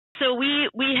So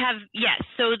we have, yes.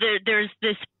 So there's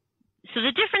this. So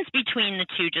the difference between the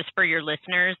two, just for your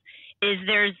listeners, is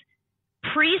there's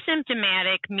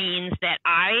pre-symptomatic means that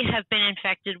I have been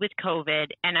infected with COVID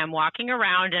and I'm walking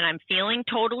around and I'm feeling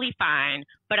totally fine,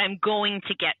 but I'm going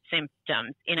to get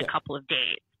symptoms in a couple of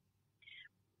days.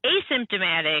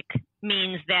 Asymptomatic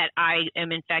means that I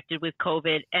am infected with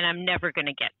COVID and I'm never going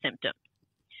to get symptoms.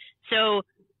 So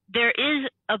there is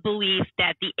a belief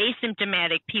that the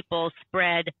asymptomatic people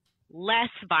spread less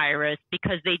virus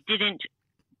because they didn't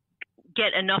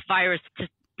get enough virus to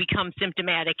become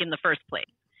symptomatic in the first place.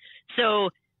 So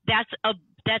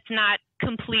that's not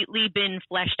completely been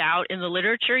fleshed out in the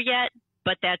literature yet,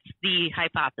 but that's the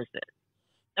hypothesis.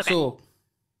 Okay. So,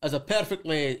 as a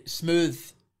perfectly smooth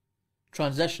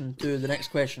transition to the next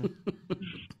question,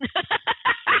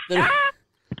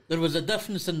 there was a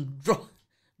difference in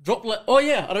droplet. Oh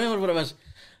yeah, I remember what it was.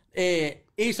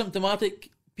 Asymptomatic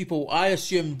people, I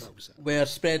assumed, were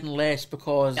spreading less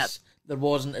because there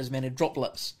wasn't as many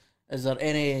droplets. Is there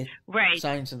any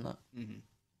science in that? Mm-hmm.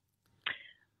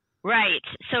 Right.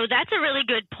 So that's a really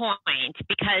good point,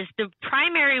 because the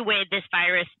primary way this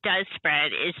virus does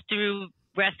spread is through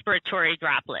respiratory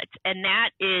droplets. And that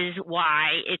is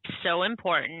why it's so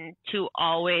important to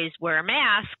always wear a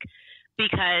mask,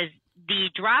 because the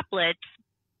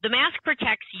mask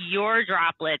protects your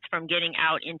droplets from getting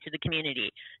out into the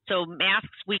community. So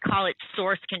masks, we call it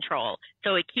source control.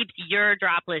 So it keeps your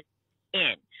droplets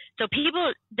in. So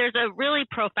there's a really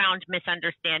profound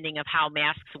misunderstanding of how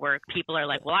masks work. People are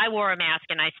like, well, I wore a mask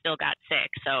and I still got sick.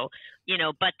 So,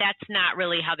 but that's not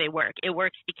really how they work. It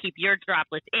works to keep your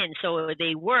droplets in. So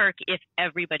they work if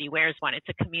everybody wears one. It's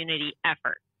a community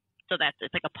effort. So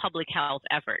it's like a public health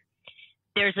effort.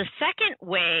 There's a second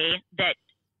way that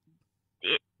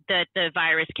the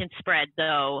virus can spread,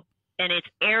 though, and it's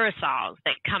aerosols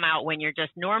that come out when you're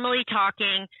just normally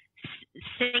talking,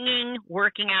 singing,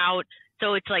 working out.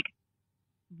 So it's like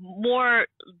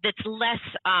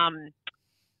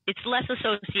it's less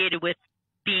associated with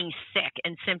being sick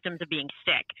and symptoms of being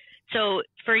sick. So,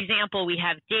 for example, we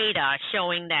have data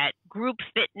showing that group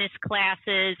fitness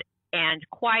classes and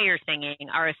choir singing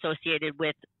are associated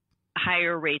with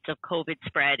higher rates of COVID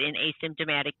spread in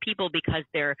asymptomatic people because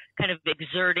they're kind of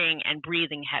exerting and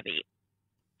breathing heavy.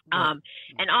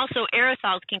 And also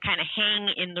aerosols can kind of hang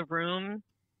in the room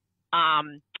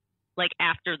like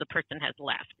after the person has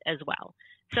left as well.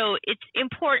 So it's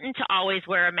important to always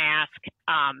wear a mask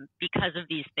because of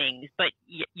these things. But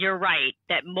you're right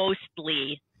that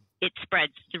mostly it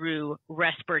spreads through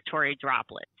respiratory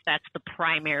droplets. That's the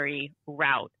primary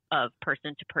route of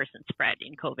person-to-person spread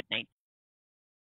in COVID-19.